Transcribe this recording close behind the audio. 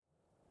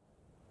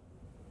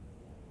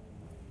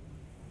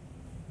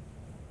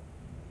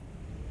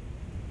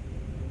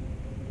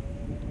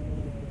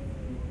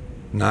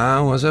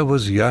Now as I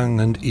was young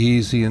and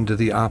easy under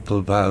the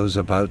apple boughs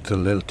about the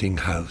lilting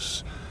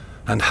house,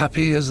 and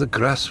happy as the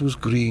grass was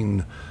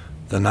green,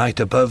 the night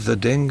above the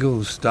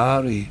dingle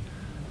starry,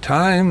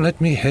 time let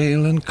me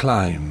hail and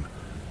climb,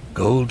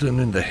 golden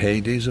in the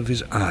heydays of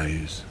his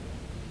eyes.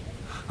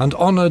 And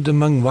honoured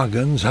among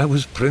wagons I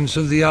was prince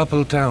of the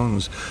apple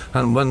towns,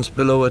 and once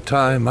below a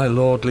time my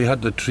lordly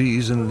had the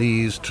trees and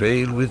leaves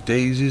trailed with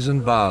daisies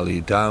and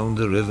barley down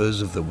the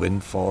rivers of the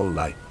windfall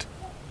light.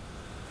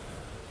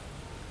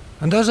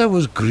 And as I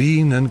was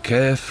green and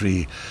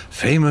carefree,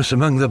 famous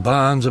among the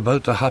barns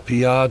about the happy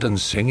yard, and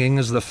singing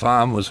as the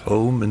farm was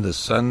home in the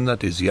sun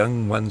that is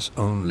young once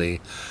only,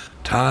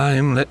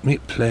 time let me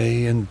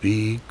play and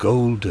be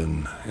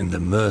golden in the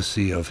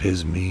mercy of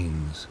his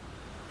means.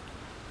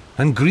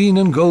 And green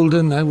and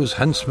golden I was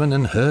huntsman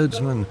and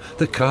herdsman,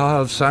 the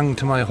calves sang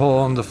to my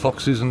horn, the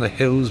foxes on the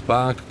hills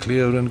barked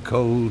clear and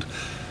cold,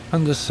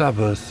 and the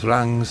Sabbath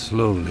rang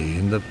slowly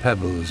in the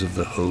pebbles of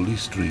the holy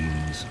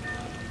streams.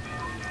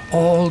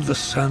 All the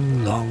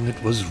sun long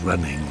it was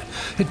running.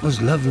 It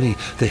was lovely,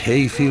 the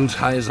hayfields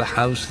high as the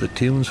house, the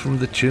tunes from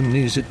the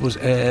chimneys, it was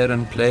air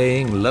and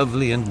playing,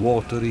 lovely and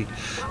watery,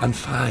 and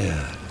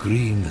fire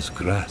green as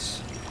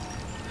grass.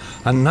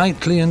 And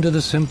nightly under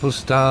the simple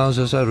stars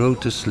as I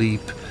rode to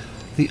sleep,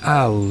 the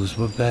owls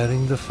were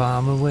bearing the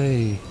farm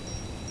away.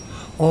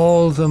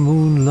 All the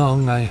moon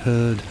long I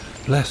heard,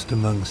 blessed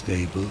among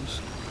stables,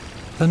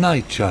 the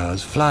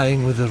nightjars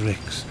flying with the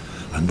ricks,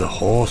 and the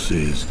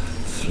horses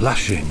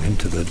flashing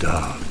into the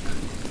dark.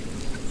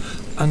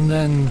 And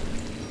then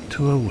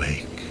to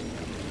awake,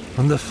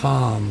 on the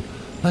farm,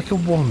 like a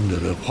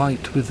wanderer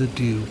white with the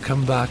dew,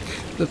 come back,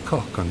 the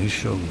cock on his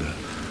shoulder.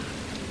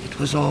 It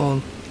was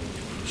all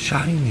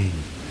shining.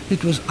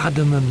 It was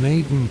Adam and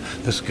maiden.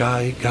 The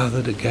sky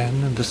gathered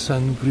again, and the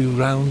sun grew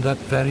round that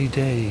very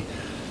day.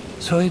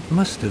 So it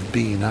must have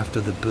been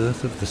after the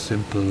birth of the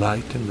simple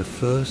light in the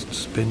first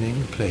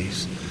spinning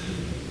place,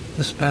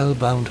 the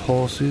spellbound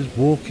horses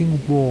walking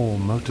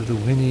warm out of the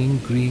whinnying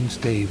green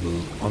stable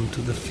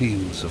onto the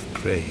fields of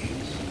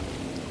praise.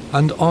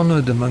 And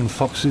honoured among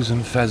foxes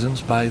and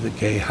pheasants by the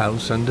gay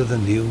house under the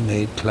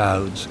new-made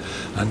clouds,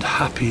 and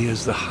happy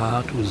as the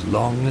heart was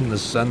long in the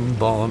sun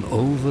born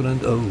over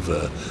and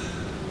over,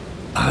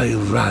 I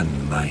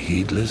ran my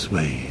heedless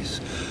ways.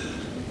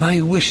 My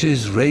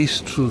wishes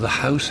raced through the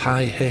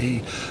house-high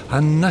hay,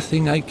 and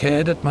nothing I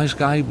cared at my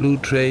sky-blue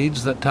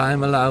trades that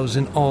time allows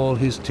in all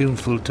his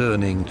tuneful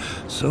turning,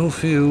 so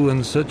few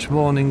and such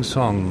morning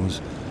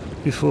songs,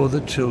 before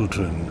the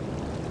children,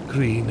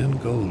 green and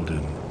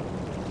golden,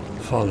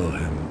 follow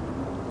him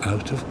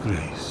out of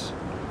grace.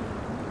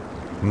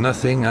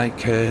 Nothing I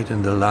cared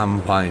in the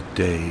lamb-white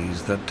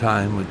days that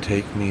time would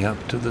take me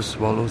up to the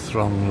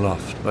swallow-throng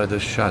loft by the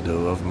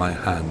shadow of my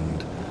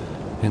hand,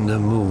 in the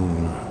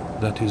moon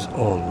that is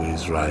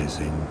always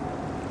rising.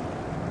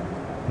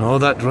 Nor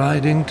that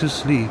riding to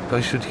sleep I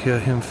should hear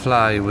him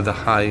fly with the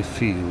high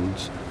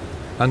fields,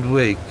 and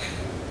wake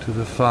to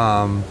the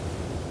farm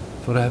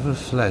forever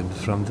fled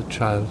from the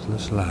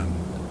childless land.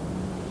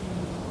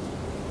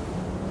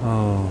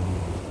 Oh,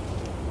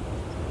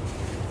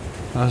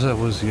 as I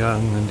was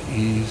young and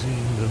easy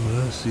in the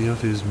mercy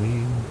of his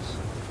means,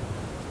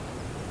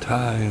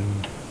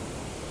 time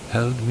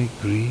held me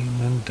green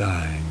and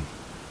dying,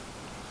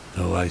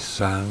 though I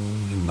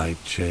sang in my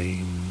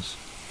chains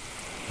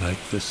like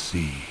the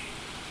sea.